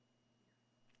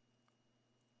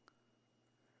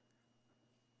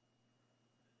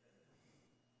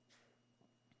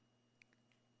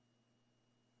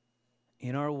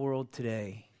 In our world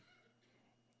today,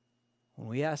 when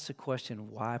we ask the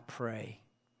question, why pray?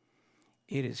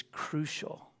 It is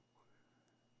crucial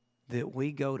that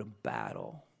we go to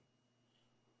battle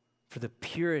for the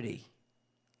purity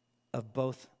of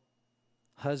both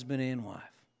husband and wife.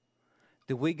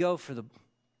 That we go for the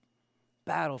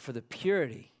battle for the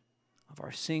purity of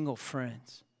our single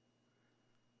friends.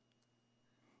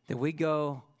 That we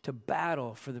go to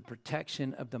battle for the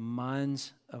protection of the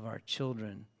minds of our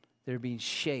children. They're being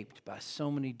shaped by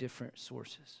so many different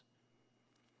sources.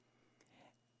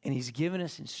 And he's given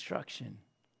us instruction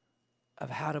of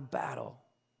how to battle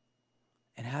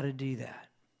and how to do that.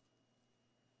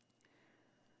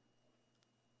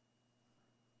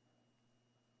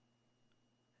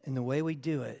 And the way we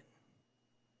do it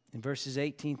in verses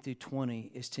 18 through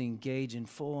 20 is to engage in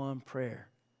full-on prayer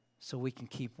so we can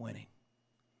keep winning.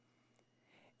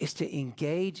 It's to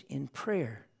engage in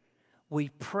prayer. We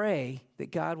pray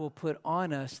that God will put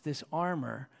on us this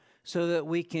armor so that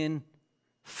we can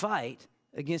fight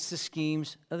against the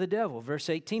schemes of the devil. Verse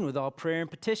 18, with all prayer and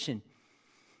petition.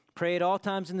 Pray at all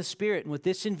times in the Spirit, and with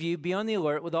this in view, be on the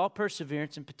alert with all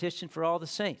perseverance and petition for all the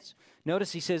saints.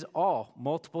 Notice he says all,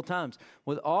 multiple times.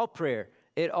 With all prayer,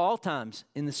 at all times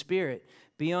in the Spirit,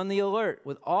 be on the alert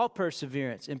with all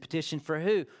perseverance and petition for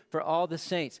who? For all the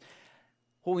saints.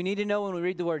 What we need to know when we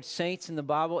read the word saints in the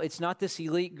Bible, it's not this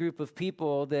elite group of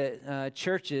people that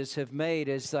churches have made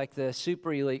as like the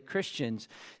super elite Christians.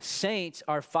 Saints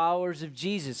are followers of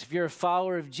Jesus. If you're a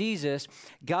follower of Jesus,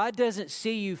 God doesn't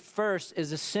see you first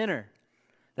as a sinner.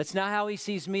 That's not how he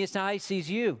sees me. It's not how he sees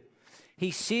you.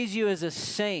 He sees you as a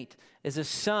saint, as a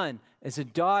son, as a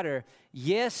daughter.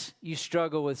 Yes, you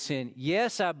struggle with sin.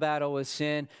 Yes, I battle with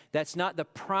sin. That's not the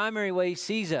primary way he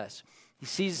sees us. He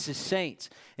sees us as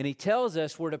saints, and he tells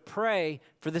us we're to pray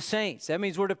for the saints. That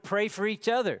means we're to pray for each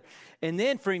other. And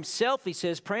then for himself, he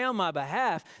says, pray on my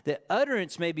behalf that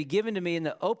utterance may be given to me in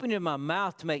the opening of my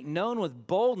mouth to make known with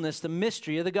boldness the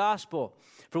mystery of the gospel,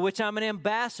 for which I'm an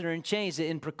ambassador in chains, that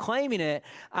in proclaiming it,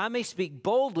 I may speak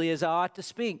boldly as I ought to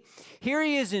speak. Here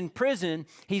he is in prison.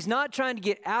 He's not trying to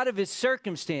get out of his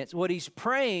circumstance. What he's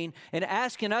praying and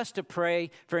asking us to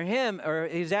pray for him, or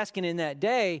he's asking in that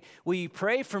day, will you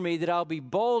pray for me that I'll be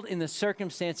bold in the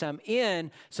circumstance I'm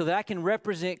in so that I can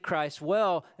represent Christ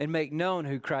well and make known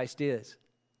who Christ is.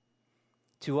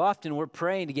 Too often we're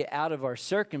praying to get out of our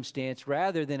circumstance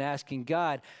rather than asking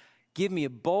God, give me a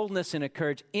boldness and a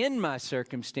courage in my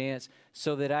circumstance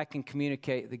so that I can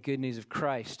communicate the good news of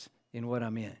Christ in what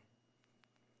I'm in.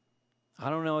 I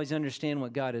don't always understand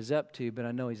what God is up to, but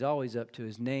I know he's always up to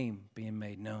his name being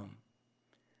made known.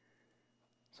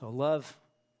 So love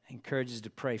encourages to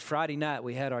pray. Friday night,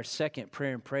 we had our second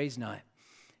prayer and praise night.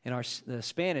 And the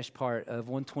Spanish part of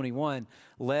 121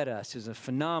 led us. It was a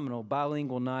phenomenal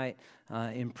bilingual night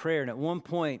in prayer. And at one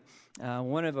point,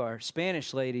 one of our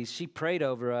Spanish ladies, she prayed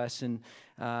over us. And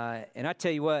I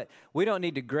tell you what, we don't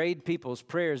need to grade people's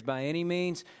prayers by any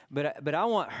means, but I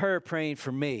want her praying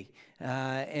for me.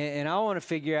 And I want to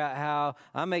figure out how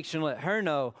I make sure to let her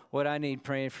know what I need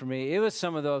praying for me. It was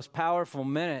some of those powerful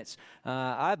minutes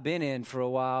I've been in for a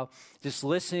while, just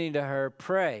listening to her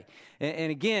pray.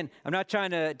 And again, I'm not trying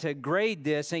to grade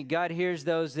this. I think God hears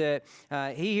those that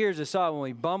he hears us all when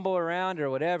we bumble around or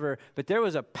whatever. But there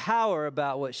was a power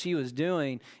about what she was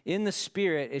doing in the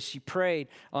Spirit as she prayed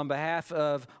on behalf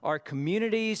of our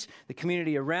communities, the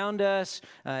community around us,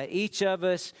 each of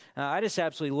us. I just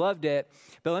absolutely loved it.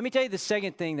 But let me tell you the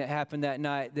second thing that happened that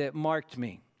night that marked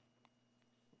me.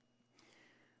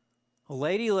 A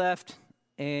lady left,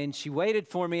 and she waited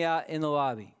for me out in the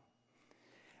lobby.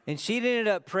 And she ended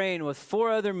up praying with 4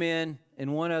 other men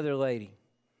and 1 other lady.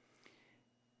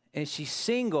 And she's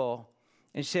single,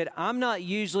 and she said, I'm not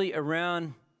usually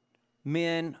around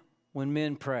men when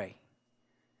men pray.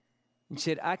 And she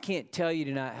said, I can't tell you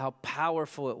tonight how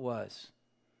powerful it was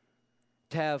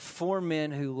to have 4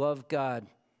 men who love God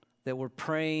that were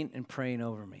praying and praying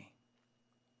over me.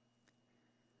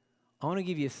 I want to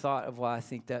give you a thought of why I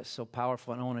think that's so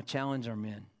powerful, and I want to challenge our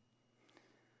men.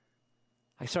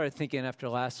 I started thinking after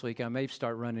last week, I may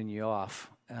start running you off,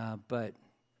 but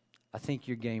I think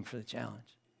you're game for the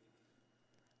challenge.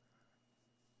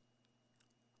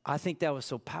 I think that was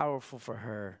so powerful for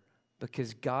her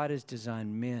because God has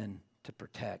designed men to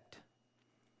protect.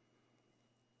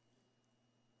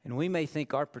 And we may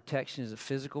think our protection is a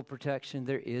physical protection.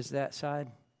 There is that side.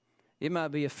 It might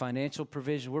be a financial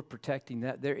provision. We're protecting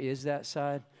that. There is that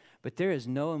side. But there is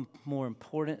no more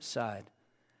important side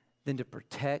than to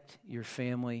protect your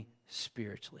family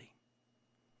spiritually.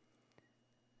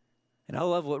 And I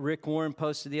love what Rick Warren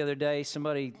posted the other day.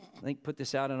 Somebody, I think, put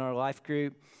this out in our life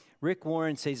group. Rick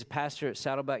Warren says he's a pastor at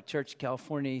Saddleback Church,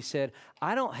 California. He said,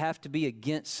 I don't have to be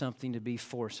against something to be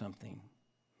for something.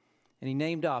 And he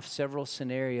named off several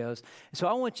scenarios. So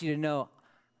I want you to know,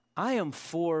 I am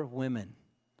for women.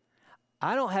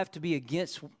 I don't have to be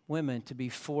against women to be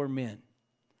for men.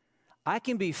 I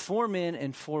can be for men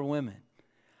and for women.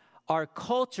 Our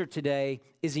culture today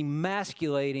is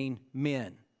emasculating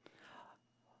men.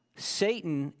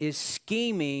 Satan is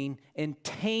scheming and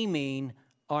taming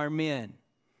our men.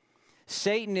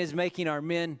 Satan is making our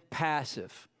men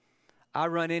passive. I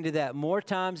run into that more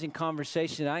times in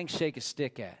conversation than I can shake a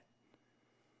stick at.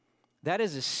 That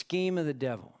is a scheme of the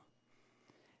devil.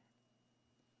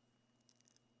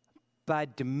 By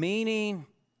demeaning,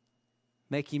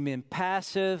 making men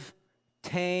passive,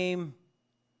 tame,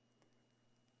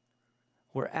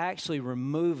 we're actually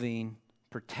removing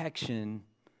protection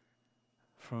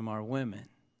from our women.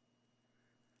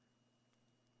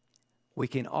 We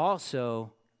can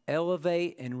also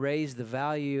elevate and raise the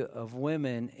value of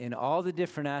women in all the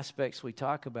different aspects we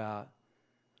talk about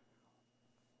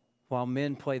while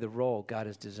men play the role God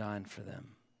has designed for them.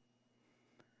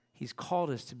 He's called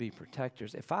us to be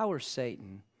protectors. If I were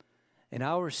Satan and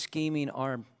I were scheming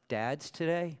our dads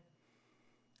today,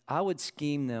 I would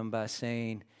scheme them by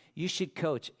saying, you should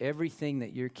coach everything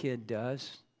that your kid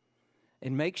does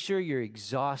and make sure you're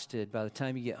exhausted by the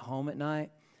time you get home at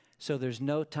night so there's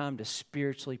no time to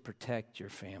spiritually protect your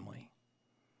family.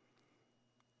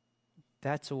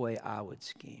 That's a way I would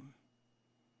scheme.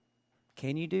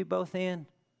 Can you do both, Ann?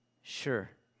 Sure.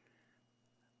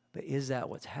 But is that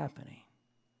what's happening?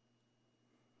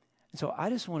 And so I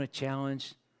just want to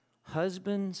challenge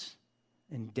husbands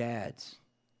and dads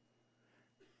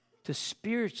to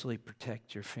spiritually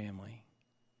protect your family.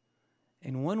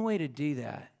 And one way to do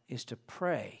that is to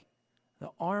pray the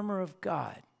armor of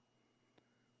God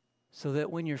so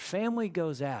that when your family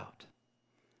goes out,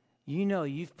 you know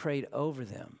you've prayed over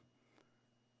them,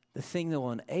 the thing that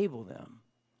will enable them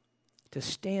to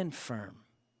stand firm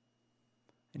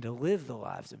and to live the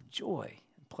lives of joy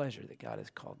and pleasure that God has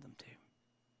called them to.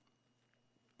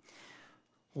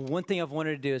 Well, one thing I've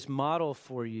wanted to do is model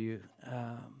for you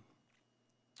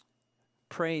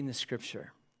praying the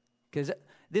scripture, because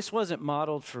this wasn't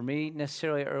modeled for me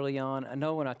necessarily early on. I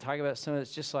know when I talk about some of it,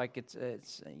 it's just like it's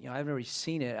I've never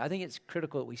seen it. I think it's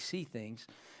critical that we see things.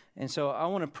 And so I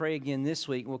want to pray again this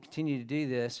week. We'll continue to do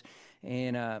this.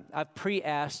 And I've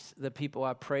pre-asked the people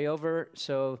I pray over,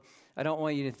 so I don't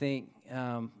want you to think,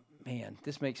 man,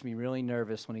 this makes me really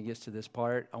nervous when he gets to this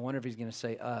part. I wonder if he's going to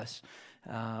say us.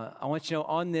 I want you to know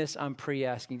on this, I'm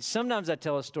pre-asking. Sometimes I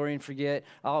tell a story and forget.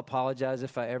 I'll apologize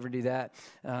if I ever do that.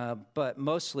 But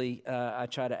mostly I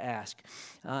try to ask.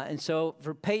 And so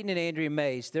for Peyton and Andrea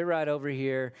Mays, they're right over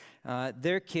here.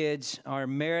 Their kids are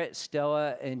Merritt,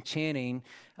 Stella, and Channing.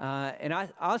 And I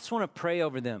just want to pray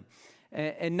over them.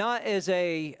 And not as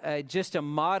just a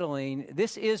modeling.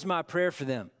 This is my prayer for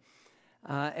them.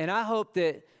 And I hope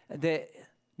that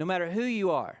no matter who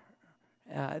you are,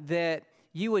 that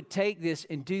you would take this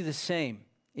and do the same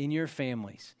in your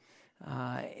families.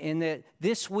 And that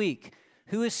this week,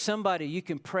 who is somebody you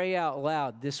can pray out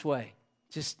loud this way?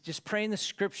 Just praying the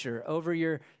scripture over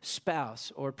your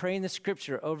spouse, or praying the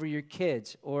scripture over your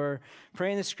kids, or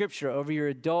praying the scripture over your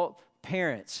adult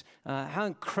parents. How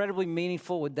incredibly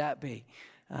meaningful would that be?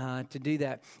 To do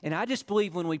that. And I just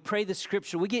believe when we pray the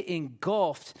scripture, we get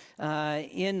engulfed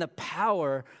in the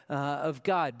power of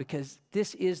God, because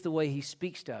this is the way he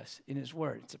speaks to us in his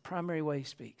word. It's the primary way he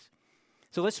speaks.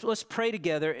 So let's pray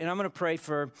together, and I'm going to pray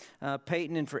for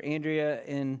Peyton and for Andrea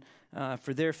and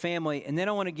for their family. And then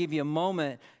I want to give you a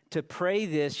moment to pray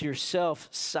this yourself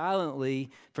silently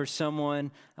for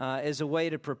someone as a way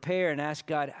to prepare and ask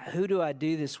God, who do I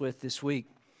do this with this week?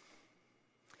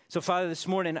 So, Father, this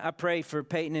morning I pray for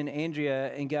Peyton and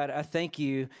Andrea, and God, I thank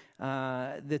you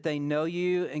that they know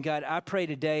you, and God, I pray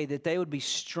today that they would be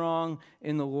strong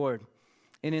in the Lord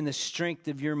and in the strength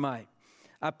of your might.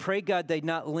 I pray, God, they'd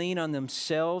not lean on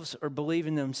themselves or believe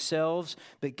in themselves,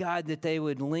 but God, that they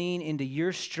would lean into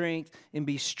your strength and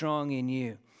be strong in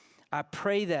you. I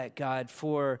pray that, God,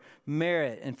 for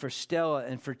Merritt and for Stella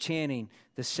and for Channing,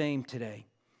 the same today.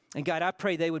 And God, I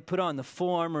pray they would put on the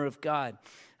full armor of God,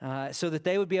 so that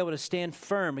they would be able to stand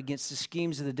firm against the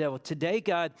schemes of the devil. Today,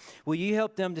 God, will you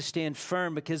help them to stand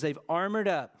firm because they've armored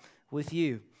up with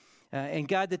you. And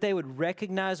God, that they would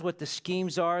recognize what the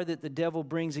schemes are that the devil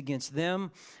brings against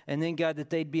them. And then, God, that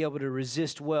they'd be able to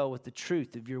resist well with the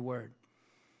truth of your word.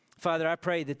 Father, I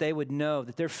pray that they would know,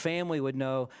 that their family would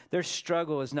know their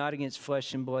struggle is not against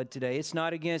flesh and blood today. It's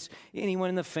not against anyone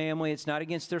in the family. It's not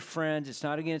against their friends. It's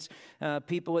not against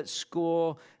people at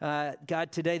school.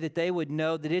 God, today that they would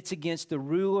know that it's against the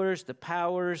rulers, the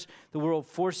powers, the world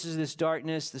forces of this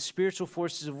darkness, the spiritual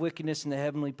forces of wickedness in the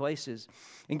heavenly places.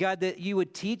 And God, that you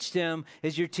would teach them,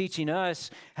 as you're teaching us,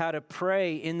 how to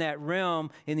pray in that realm,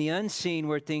 in the unseen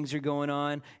where things are going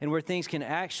on and where things can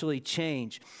actually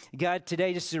change. God,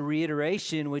 today, just a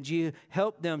reiteration, would you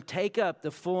help them take up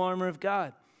the full armor of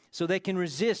God so they can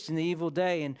resist in the evil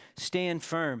day and stand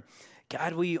firm?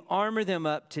 God, will you armor them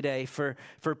up today? For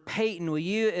Peyton, will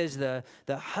you, as the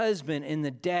husband and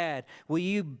the dad, will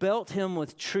you belt him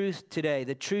with truth today,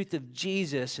 the truth of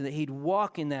Jesus, and that he'd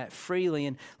walk in that freely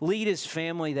and lead his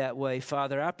family that way,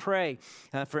 Father? I pray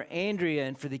for Andrea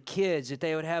and for the kids that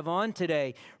they would have on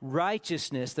today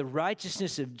righteousness, the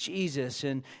righteousness of Jesus,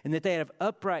 and that they have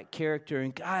upright character.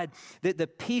 And God, that the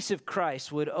peace of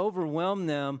Christ would overwhelm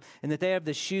them and that they have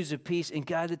the shoes of peace. And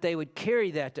God, that they would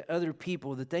carry that to other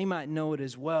people, that they might know it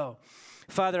as well.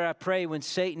 Father, I pray when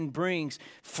Satan brings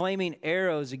flaming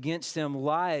arrows against them,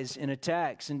 lies and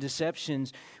attacks and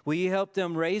deceptions, will you help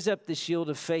them raise up the shield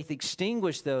of faith,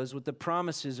 extinguish those with the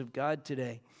promises of God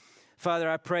today? Father,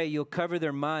 I pray you'll cover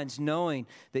their minds knowing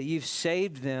that you've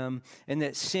saved them and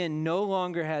that sin no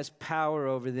longer has power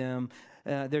over them.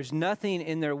 There's nothing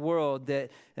in their world that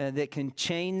can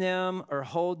chain them or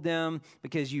hold them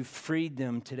because you've freed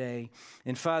them today.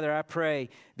 And Father, I pray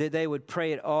that they would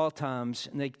pray at all times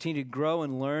and they continue to grow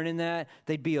and learn in that.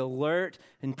 They'd be alert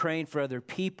and praying for other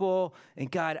people.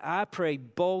 And God, I pray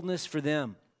boldness for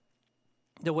them.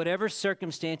 That whatever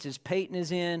circumstances Peyton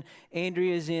is in,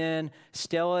 Andrea is in,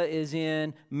 Stella is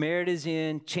in, Merritt is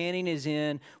in, Channing is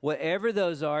in, whatever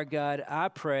those are, God, I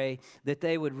pray that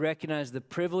they would recognize the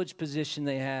privileged position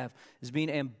they have as being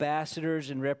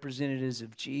ambassadors and representatives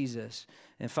of Jesus.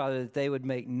 And Father, that they would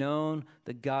make known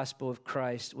the gospel of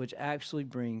Christ, which actually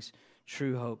brings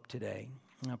true hope today.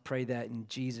 And I pray that in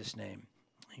Jesus' name.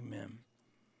 Amen.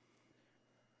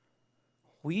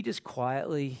 Will you just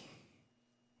quietly,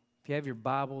 if you have your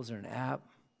Bibles or an app,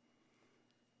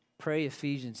 pray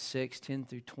Ephesians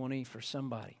 6:10-20 for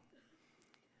somebody.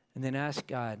 And then ask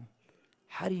God,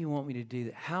 how do you want me to do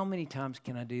that? How many times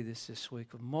can I do this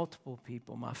week with multiple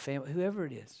people, my family, whoever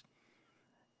it is?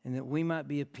 And that we might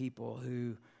be a people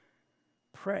who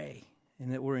pray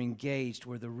and that we're engaged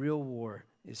where the real war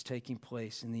is taking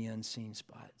place in the unseen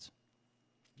spots.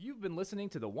 You've been listening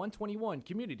to the 121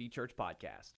 Community Church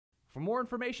Podcast. For more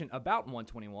information about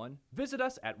 121, visit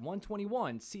us at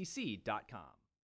 121cc.com.